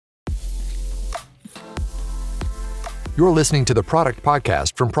You're listening to the Product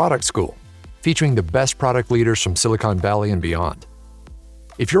Podcast from Product School, featuring the best product leaders from Silicon Valley and beyond.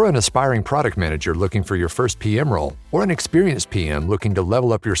 If you're an aspiring product manager looking for your first PM role, or an experienced PM looking to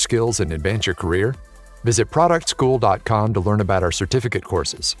level up your skills and advance your career, visit productschool.com to learn about our certificate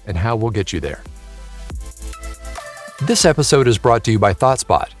courses and how we'll get you there. This episode is brought to you by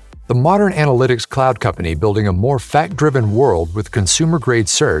ThoughtSpot, the modern analytics cloud company building a more fact-driven world with consumer-grade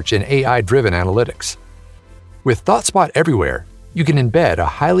search and AI-driven analytics. With ThoughtSpot everywhere, you can embed a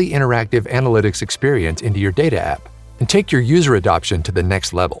highly interactive analytics experience into your data app and take your user adoption to the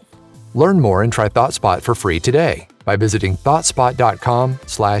next level. Learn more and try ThoughtSpot for free today by visiting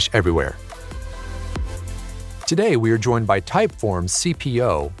thoughtspot.com/everywhere. Today, we are joined by Typeform's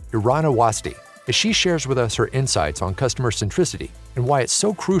CPO, Irana Wasti, as she shares with us her insights on customer centricity and why it's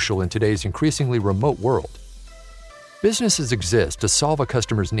so crucial in today's increasingly remote world. Businesses exist to solve a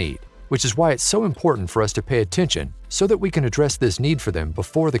customer's need, which is why it's so important for us to pay attention so that we can address this need for them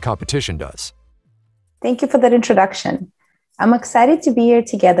before the competition does. Thank you for that introduction. I'm excited to be here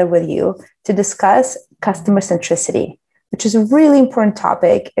together with you to discuss customer centricity, which is a really important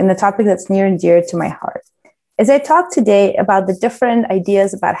topic and a topic that's near and dear to my heart. As I talk today about the different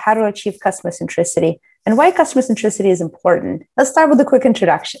ideas about how to achieve customer centricity and why customer centricity is important, let's start with a quick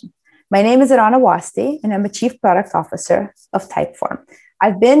introduction. My name is Irana Wasti, and I'm a Chief Product Officer of Typeform.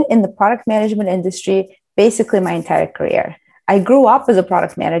 I've been in the product management industry basically my entire career. I grew up as a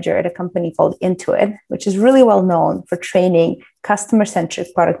product manager at a company called Intuit, which is really well known for training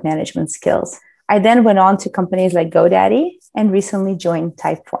customer-centric product management skills. I then went on to companies like GoDaddy and recently joined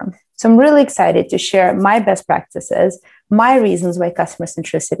Typeform. So I'm really excited to share my best practices, my reasons why customer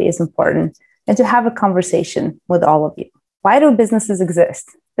centricity is important, and to have a conversation with all of you. Why do businesses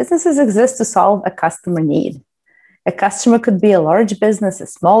exist? Businesses exist to solve a customer need. A customer could be a large business, a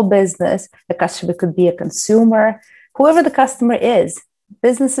small business. A customer could be a consumer. Whoever the customer is,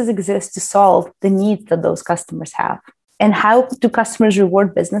 businesses exist to solve the needs that those customers have. And how do customers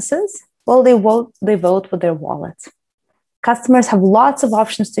reward businesses? Well, they vote with their wallets. Customers have lots of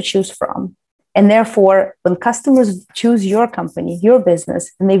options to choose from. And therefore, when customers choose your company, your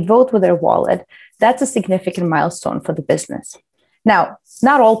business, and they vote with their wallet, that's a significant milestone for the business. Now,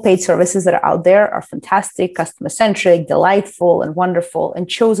 not all paid services that are out there are fantastic, customer-centric, delightful, and wonderful, and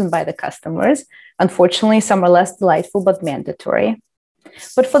chosen by the customers. Unfortunately, some are less delightful, but mandatory.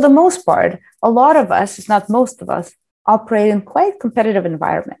 But for the most part, a lot of us, if not most of us, operate in quite competitive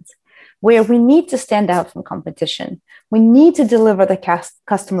environments where we need to stand out from competition. We need to deliver the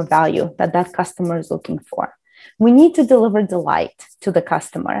customer value that customer is looking for. We need to deliver delight to the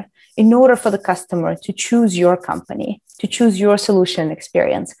customer in order for the customer to choose your company, to choose your solution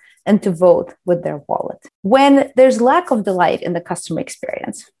experience, and to vote with their wallet. When there's lack of delight in the customer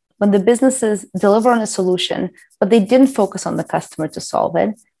experience, when the businesses deliver on a solution, but they didn't focus on the customer to solve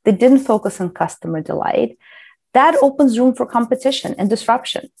it, they didn't focus on customer delight, that opens room for competition and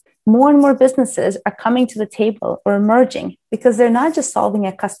disruption. More and more businesses are coming to the table or emerging because they're not just solving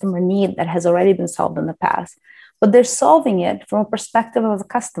a customer need that has already been solved in the past, but they're solving it from a perspective of a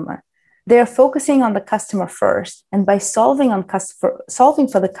customer. They're focusing on the customer first. And by solving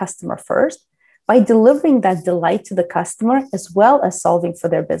for the customer first, by delivering that delight to the customer, as well as solving for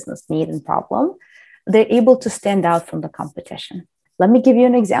their business need and problem, they're able to stand out from the competition. Let me give you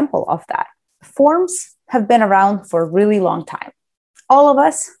an example of that. Forms have been around for a really long time. All of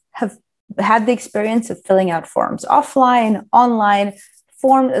us have had the experience of filling out forms offline, online.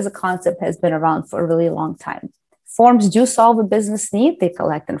 Form as a concept has been around for a really long time. Forms do solve a business need. They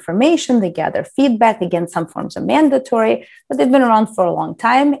collect information, they gather feedback. Again, some forms are mandatory, but they've been around for a long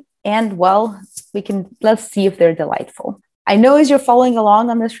time. And well, let's see if they're delightful. I know as you're following along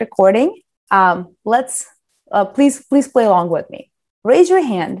on this recording, please play along with me. Raise your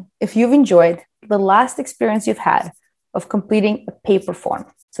hand if you've enjoyed the last experience you've had of completing a paper form.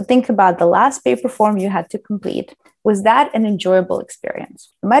 So think about the last paper form you had to complete. Was that an enjoyable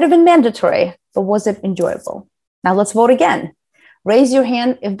experience? It might have been mandatory, but was it enjoyable? Now let's vote again. Raise your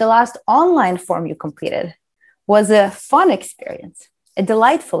hand if the last online form you completed was a fun experience, a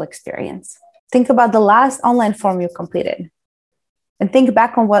delightful experience. Think about the last online form you completed and think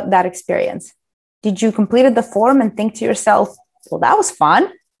back on that experience. Did you complete the form and think to yourself, well, that was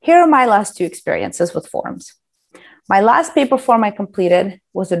fun. Here are my last two experiences with forms. My last paper form I completed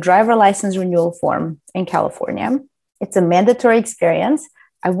was a driver license renewal form in California. It's a mandatory experience.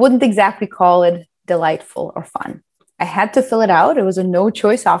 I wouldn't exactly call it delightful or fun. I had to fill it out. It was a no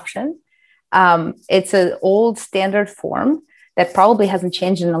choice option. It's an old standard form that probably hasn't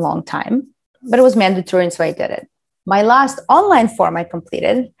changed in a long time, but it was mandatory, and so I did it. My last online form I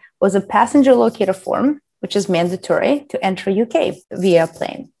completed was a passenger locator form which is mandatory to enter UK via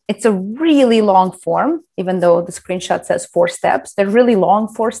plane. It's a really long form, even though the screenshot says 4 steps. They're really long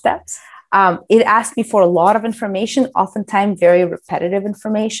 4 steps. It asked me for a lot of information, oftentimes very repetitive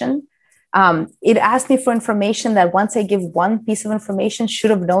information. It asked me for information that once I give one piece of information, should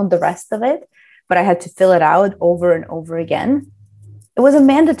have known the rest of it, but I had to fill it out over and over again. It was a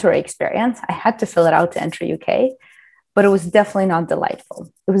mandatory experience. I had to fill it out to enter UK, but it was definitely not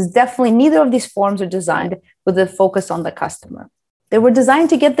delightful. It was definitely, neither of these forms are designed with a focus on the customer. They were designed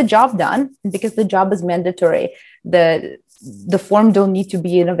to get the job done, and because the job is mandatory, the form don't need to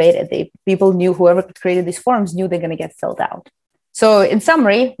be innovated. People knew, whoever created these forms knew they're going to get filled out. So in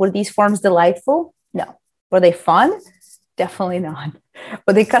summary, were these forms delightful? No. Were they fun? Definitely not.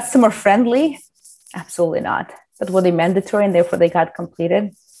 Were they customer friendly? Absolutely not. But were they mandatory and therefore they got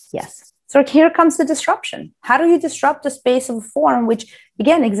completed? Yes. So here comes the disruption. How do you disrupt the space of a form, which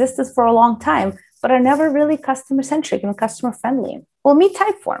again existed for a long time, but are never really customer centric and customer friendly? Well, meet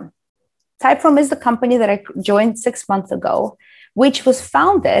Typeform. Typeform is the company that I joined 6 months ago, which was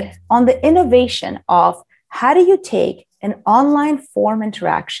founded on the innovation of how do you take an online form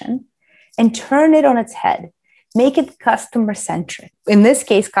interaction and turn it on its head, make it customer centric. In this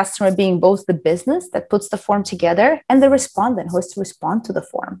case, customer being both the business that puts the form together and the respondent who has to respond to the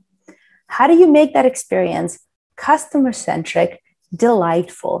form. How do you make that experience customer centric,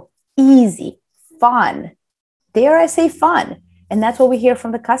 delightful, easy, fun? Dare I say fun? And that's what we hear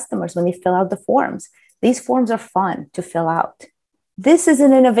from the customers when they fill out the forms. These forms are fun to fill out. This is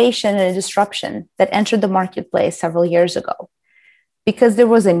an innovation and a disruption that entered the marketplace several years ago because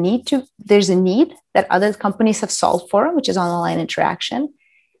there's a need that other companies have solved for, which is online interaction.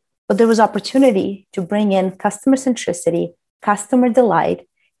 But there was opportunity to bring in customer centricity, customer delight,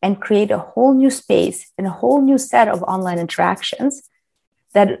 and create a whole new space and a whole new set of online interactions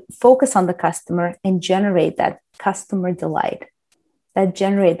that focus on the customer and generate that customer delight, that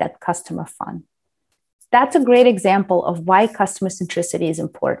generate that customer fun. That's a great example of why customer centricity is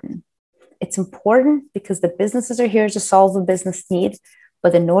important. It's important because the businesses are here to solve a business need,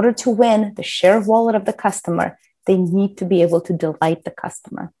 but in order to win the share of wallet of the customer, they need to be able to delight the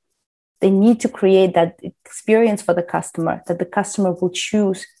customer. They need to create that experience for the customer that the customer will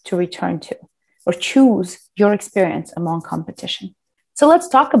choose to return to or choose your experience among competition. So let's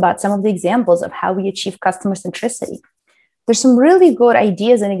talk about some of the examples of how we achieve customer centricity. There's some really good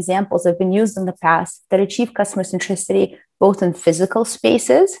ideas and examples that have been used in the past that achieve customer centricity, both in physical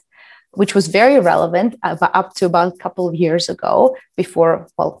spaces, which was very relevant up to about a couple of years ago before,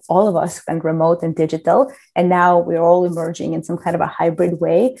 well, all of us went remote and digital. And now we're all emerging in some kind of a hybrid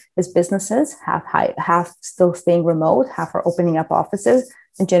way as businesses, half still staying remote, half are opening up offices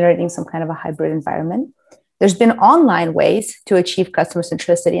and generating some kind of a hybrid environment. There's been online ways to achieve customer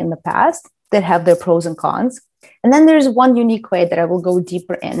centricity in the past that have their pros and cons. And then there's one unique way that I will go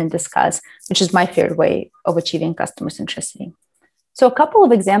deeper in and discuss, which is my favorite way of achieving customer centricity. So a couple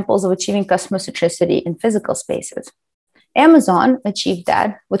of examples of achieving customer centricity in physical spaces. Amazon achieved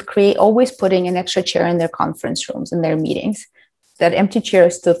that with always putting an extra chair in their conference rooms, in their meetings. That empty chair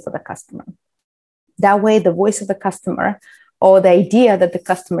stood for the customer. That way, the voice of the customer or the idea that the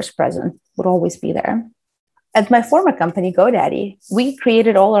customer is present would always be there. At my former company, GoDaddy, we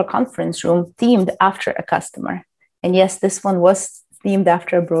created all our conference room themed after a customer. And yes, this one was themed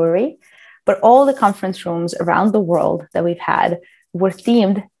after a brewery, but all the conference rooms around the world that we've had were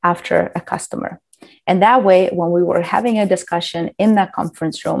themed after a customer. And that way, when we were having a discussion in that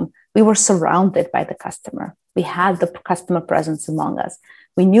conference room, we were surrounded by the customer. We had the customer presence among us.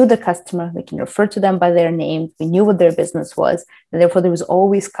 We knew the customer, we can refer to them by their name. We knew what their business was. And therefore, there was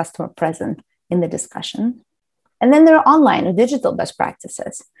always customer present in the discussion. And then there are online or digital best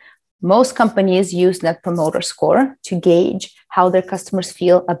practices. Most companies use Net Promoter Score to gauge how their customers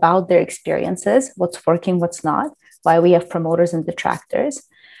feel about their experiences, what's working, what's not, why we have promoters and detractors.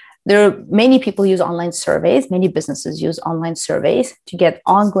 Many people use online surveys. Many businesses use online surveys to get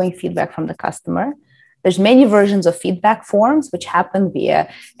ongoing feedback from the customer. There's many versions of feedback forms, which happen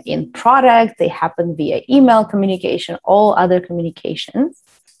via in product, they happen via email communication, all other communications.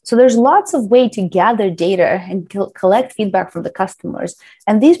 So there's lots of ways to gather data and collect feedback from the customers.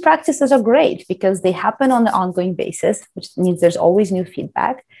 And these practices are great because they happen on an ongoing basis, which means there's always new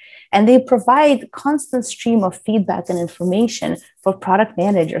feedback. And they provide constant stream of feedback and information for product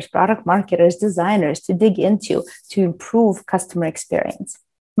managers, product marketers, designers to dig into to improve customer experience.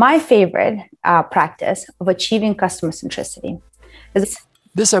 My favorite practice of achieving customer centricity is...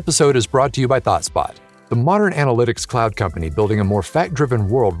 This episode is brought to you by ThoughtSpot, the modern analytics cloud company building a more fact-driven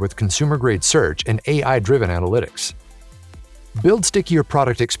world with consumer-grade search and AI-driven analytics. Build stickier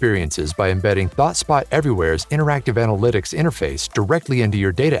product experiences by embedding ThoughtSpot Everywhere's interactive analytics interface directly into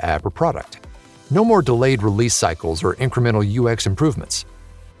your data app or product. No more delayed release cycles or incremental UX improvements.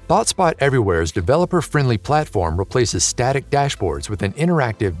 ThoughtSpot Everywhere's developer-friendly platform replaces static dashboards with an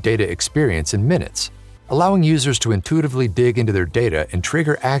interactive data experience in minutes, allowing users to intuitively dig into their data and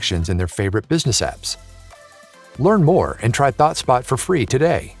trigger actions in their favorite business apps. Learn more and try ThoughtSpot for free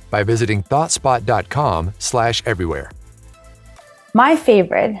today by visiting thoughtspot.com/everywhere. My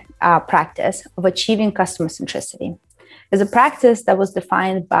favorite practice of achieving customer centricity is a practice that was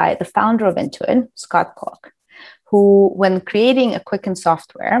defined by the founder of Intuit, Scott Cook, who, when creating a Quicken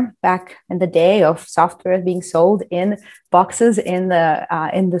software back in the day of software being sold in boxes in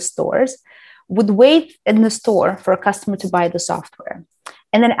the stores, would wait in the store for a customer to buy the software,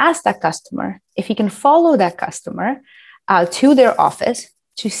 and then ask that customer if he can follow that customer to their office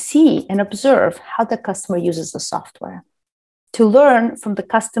to see and observe how the customer uses the software, to learn from the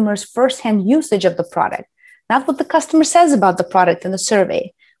customer's firsthand usage of the product, not what the customer says about the product in the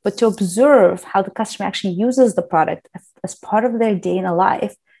survey, but to observe how the customer actually uses the product as part of their day in a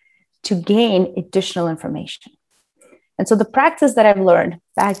life to gain additional information. And so the practice that I've learned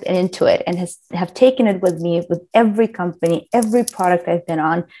back into it and have taken it with me with every company, every product I've been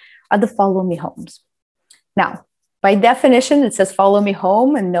on, are the follow me homes. Now, by definition, it says follow me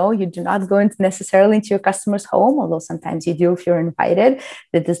home. And no, you do not go necessarily into your customer's home, although sometimes you do if you're invited.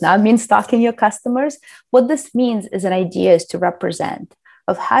 That does not mean stalking your customers. What this means is an idea is to represent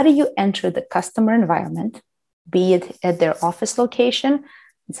of how do you enter the customer environment, be it at their office location,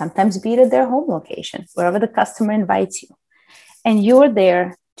 and sometimes be it at their home location, wherever the customer invites you. And you're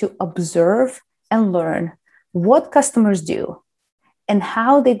there to observe and learn what customers do and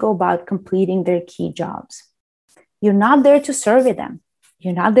how they go about completing their key jobs. You're not there to survey them.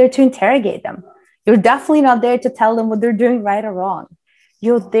 You're not there to interrogate them. You're definitely not there to tell them what they're doing right or wrong.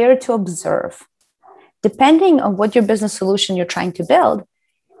 You're there to observe. Depending on what your business solution you're trying to build,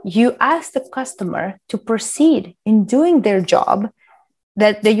 you ask the customer to proceed in doing their job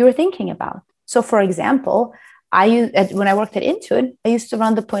that you're thinking about. So for example, when I worked at Intuit, I used to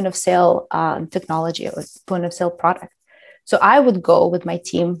run the point of sale technology or point of sale product. So I would go with my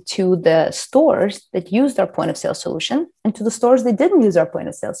team to the stores that used our point of sale solution and to the stores that didn't use our point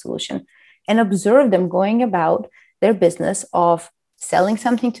of sale solution and observe them going about their business of selling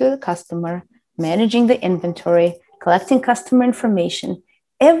something to the customer, managing the inventory, collecting customer information,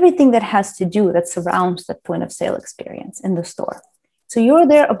 everything that has to do that surrounds that point of sale experience in the store. So you're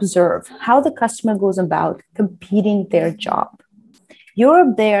there, observe how the customer goes about completing their job.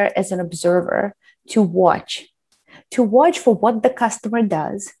 You're there as an observer to watch for what the customer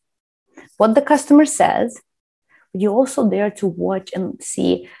does, what the customer says. But you're also there to watch and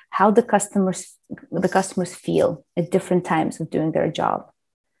see how the customers feel at different times of doing their job.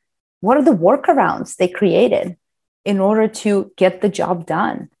 What are the workarounds they created in order to get the job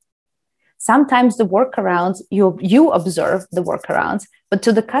done? Sometimes the workarounds, you observe the workarounds, but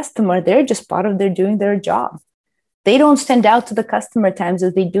to the customer, they're just part of doing their job. They don't stand out to the customer times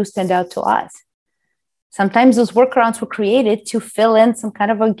as they do stand out to us. Sometimes those workarounds were created to fill in some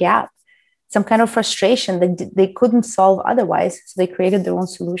kind of a gap, some kind of frustration that they couldn't solve otherwise, so they created their own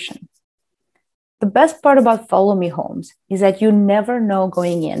solution. The best part about Follow Me Homes is that you never know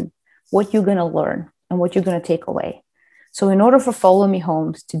going in what you're going to learn and what you're going to take away. So in order for Follow Me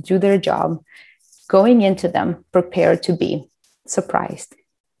Homes to do their job, going into them prepared to be surprised.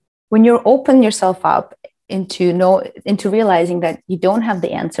 When you open yourself up into realizing that you don't have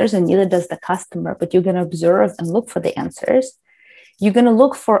the answers and neither does the customer, but you're going to observe and look for the answers, you're going to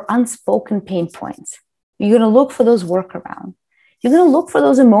look for unspoken pain points. You're going to look for those workarounds. You're going to look for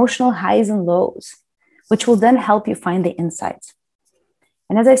those emotional highs and lows, which will then help you find the insights.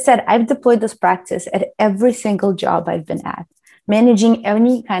 And as I said, I've deployed this practice at every single job I've been at, managing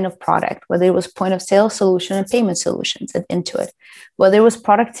any kind of product, whether it was point of sale solution and payment solutions at Intuit, whether it was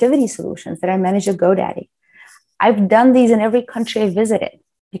productivity solutions that I managed at GoDaddy. I've done these in every country I visited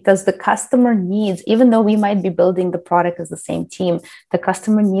because the customer needs, even though we might be building the product as the same team, the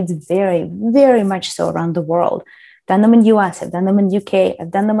customer needs very, very much so around the world. I've done them in US, I've done them in UK, I've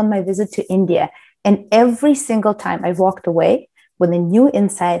done them on my visit to India. And every single time I've walked away with a new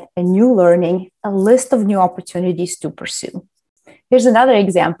insight, a new learning, a list of new opportunities to pursue. Here's another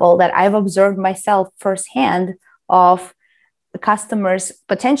example that I've observed myself firsthand of the customers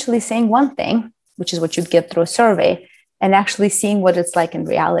potentially saying one thing, which is what you'd get through a survey, and actually seeing what it's like in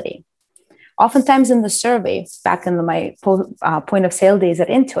reality. Oftentimes in the survey, back in my point of sale days at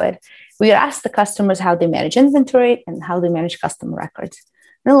Intuit, we would ask the customers how they manage inventory and how they manage customer records.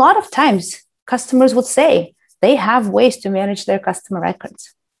 And a lot of times, customers would say they have ways to manage their customer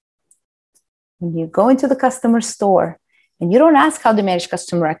records. When you go into the customer store and you don't ask how they manage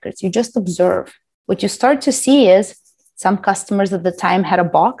customer records, you just observe. What you start to see is some customers at the time had a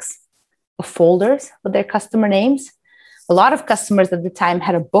box of folders with their customer names. A lot of customers at the time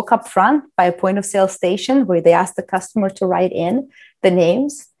had a book up front by a point of sale station where they asked the customer to write in the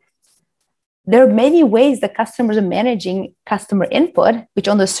names. There are many ways that customers are managing customer input, which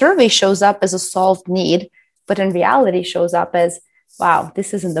on the survey shows up as a solved need, but in reality shows up as, wow,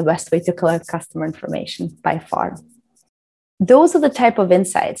 this isn't the best way to collect customer information by far. Those are the type of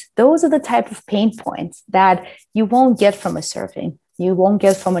insights. Those are the type of pain points that you won't get from a survey. You won't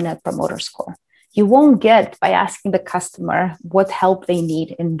get from a Net Promoter Score. You won't get by asking the customer what help they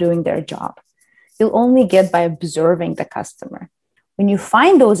need in doing their job. You'll only get by observing the customer. When you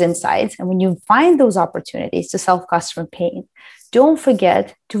find those insights and when you find those opportunities to solve customer pain, don't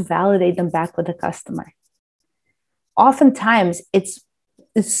forget to validate them back with the customer. Oftentimes, it's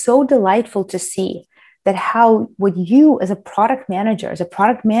so delightful to see that how what you as a product manager, as a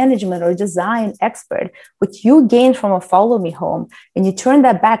product management or design expert, what you gain from a follow me home, and you turn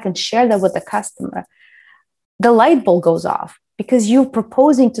that back and share that with the customer, the light bulb goes off because you're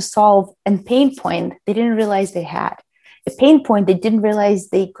proposing to solve a pain point they didn't realize they had, a pain point they didn't realize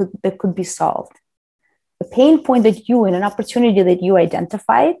that could be solved, a pain point that you, and an opportunity that you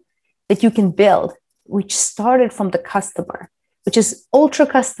identified that you can build, which started from the customer, which is ultra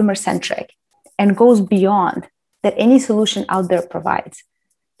customer centric and goes beyond that any solution out there provides,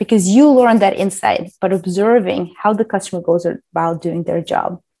 because you learn that insight by observing how the customer goes about doing their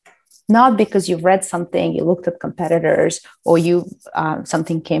job, not because you've read something, you looked at competitors, or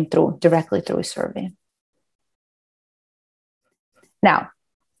something came through directly through a survey. Now,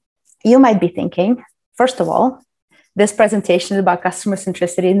 you might be thinking, first of all, this presentation is about customer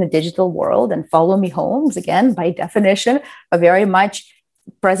centricity in the digital world, and follow me homes, again, by definition, are very much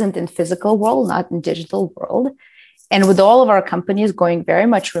present in physical world, not in digital world. And with all of our companies going very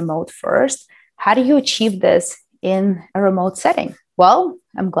much remote first, how do you achieve this in a remote setting? Well,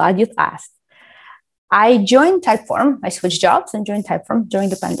 I'm glad you asked. I joined Typeform. I switched jobs and joined Typeform during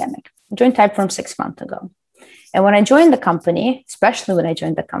the pandemic. I joined Typeform 6 months ago. And when I joined the company, especially when I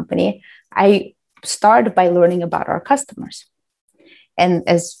joined the company, I started by learning about our customers. And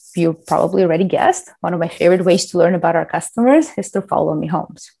as you probably already guessed, one of my favorite ways to learn about our customers is to follow me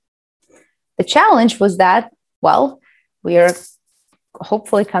homes. The challenge was that, well, we are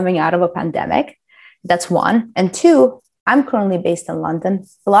hopefully coming out of a pandemic. That's one. And two, I'm currently based in London.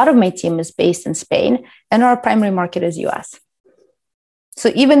 A lot of my team is based in Spain, and our primary market is US.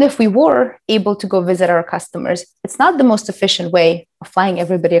 So even if we were able to go visit our customers, it's not the most efficient way of flying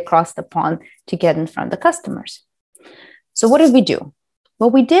everybody across the pond to get in front of the customers. So what did we do?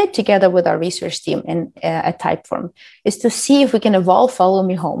 What we did together with our research team at Typeform is to see if we can evolve Follow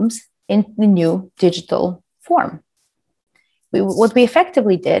Me Homes in the new digital form. What we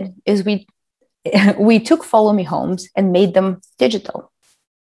effectively did is we took Follow Me Homes and made them digital.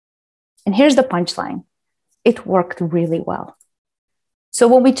 And here's the punchline. It worked really well. So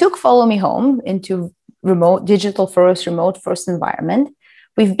when we took Follow Me Home into digital first, remote first environment,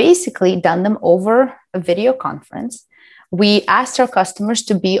 we've basically done them over a video conference. We asked our customers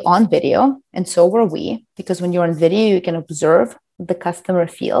to be on video, and so were we, because when you're on video, you can observe the customer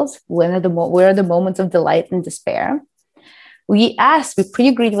feels, where are the moments of delight and despair. We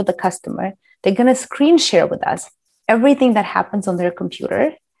pre-agreed with the customer, they're going to screen share with us everything that happens on their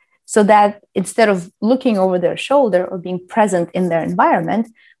computer, so that instead of looking over their shoulder or being present in their environment,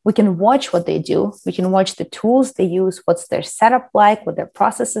 we can watch what they do. We can watch the tools they use, what's their setup like, what their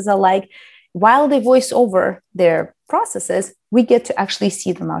processes are like. While they voice over their processes, we get to actually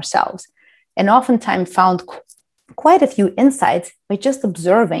see them ourselves. And oftentimes found quite a few insights by just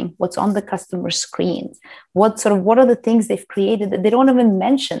observing what's on the customer's screens. What are the things they've created that they don't even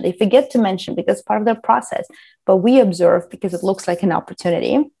mention, they forget to mention because it's part of their process, but we observe because it looks like an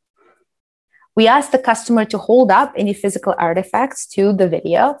opportunity. We ask the customer to hold up any physical artifacts to the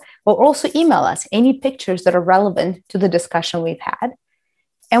video, or also email us any pictures that are relevant to the discussion we've had.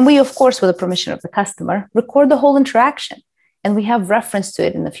 And we, of course, with the permission of the customer, record the whole interaction, and we have reference to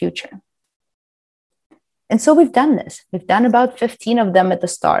it in the future. And so we've done this. We've done about 15 of them at the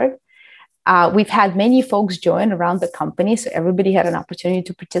start. We've had many folks join around the company, so everybody had an opportunity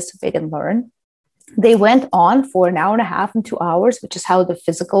to participate and learn. They went on for an hour and a half and 2 hours, which is how the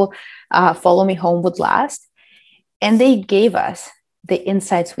physical Follow Me Home would last. And they gave us the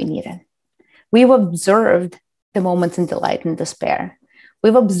insights we needed. We've observed the moments in delight and despair.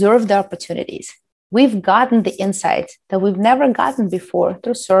 We've observed the opportunities. We've gotten the insights that we've never gotten before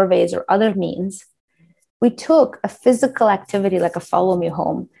through surveys or other means. We took a physical activity like a follow me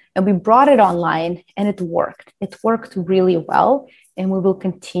home and we brought it online and it worked. It worked really well and we will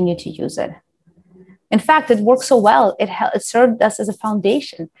continue to use it. In fact, it worked so well, it served us as a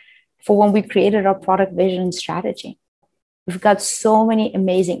foundation for when we created our product vision and strategy. We've got so many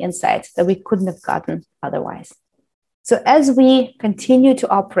amazing insights that we couldn't have gotten otherwise. So as we continue to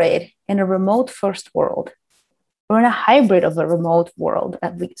operate in a remote first world, we're in a hybrid of a remote world.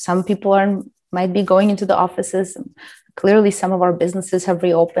 Some people might be going into the offices. Clearly, some of our businesses have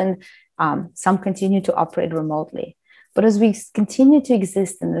reopened. Some continue to operate remotely. But as we continue to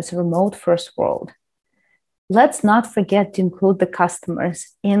exist in this remote first world, let's not forget to include the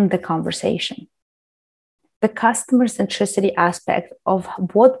customers in the conversation. The customer centricity aspect of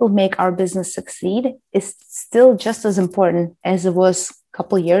what will make our business succeed is still just as important as it was a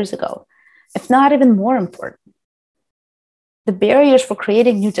couple of years ago, if not even more important. The barriers for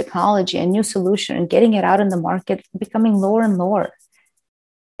creating new technology and new solution and getting it out in the market are becoming lower and lower.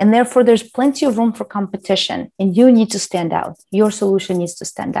 And therefore, there's plenty of room for competition, and you need to stand out. Your solution needs to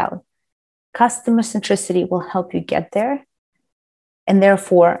stand out. Customer centricity will help you get there. And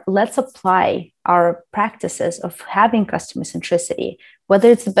therefore, let's apply our practices of having customer centricity,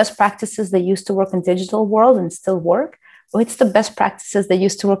 whether it's the best practices that used to work in digital world and still work, or it's the best practices that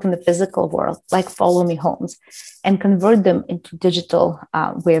used to work in the physical world, like follow me homes, and convert them into digital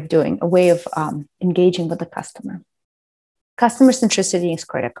way of engaging with the customer. Customer centricity is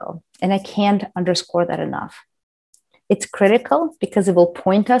critical, and I can't underscore that enough. It's critical because it will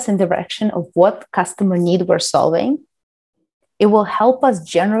point us in the direction of what customer need we're solving. It will help us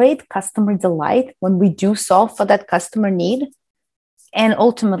generate customer delight when we do solve for that customer need. And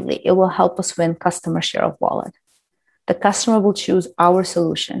ultimately, it will help us win customer share of wallet. The customer will choose our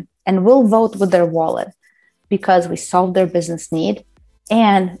solution and will vote with their wallet because we solved their business need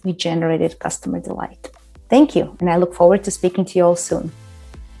and we generated customer delight. Thank you. And I look forward to speaking to you all soon.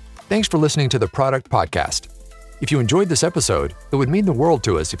 Thanks for listening to the Product Podcast. If you enjoyed this episode, it would mean the world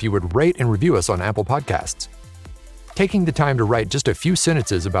to us if you would rate and review us on Apple Podcasts. Taking the time to write just a few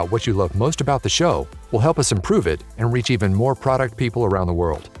sentences about what you love most about the show will help us improve it and reach even more product people around the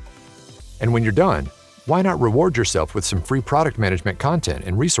world. And when you're done, why not reward yourself with some free product management content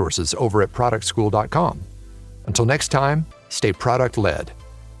and resources over at productschool.com? Until next time, stay product-led.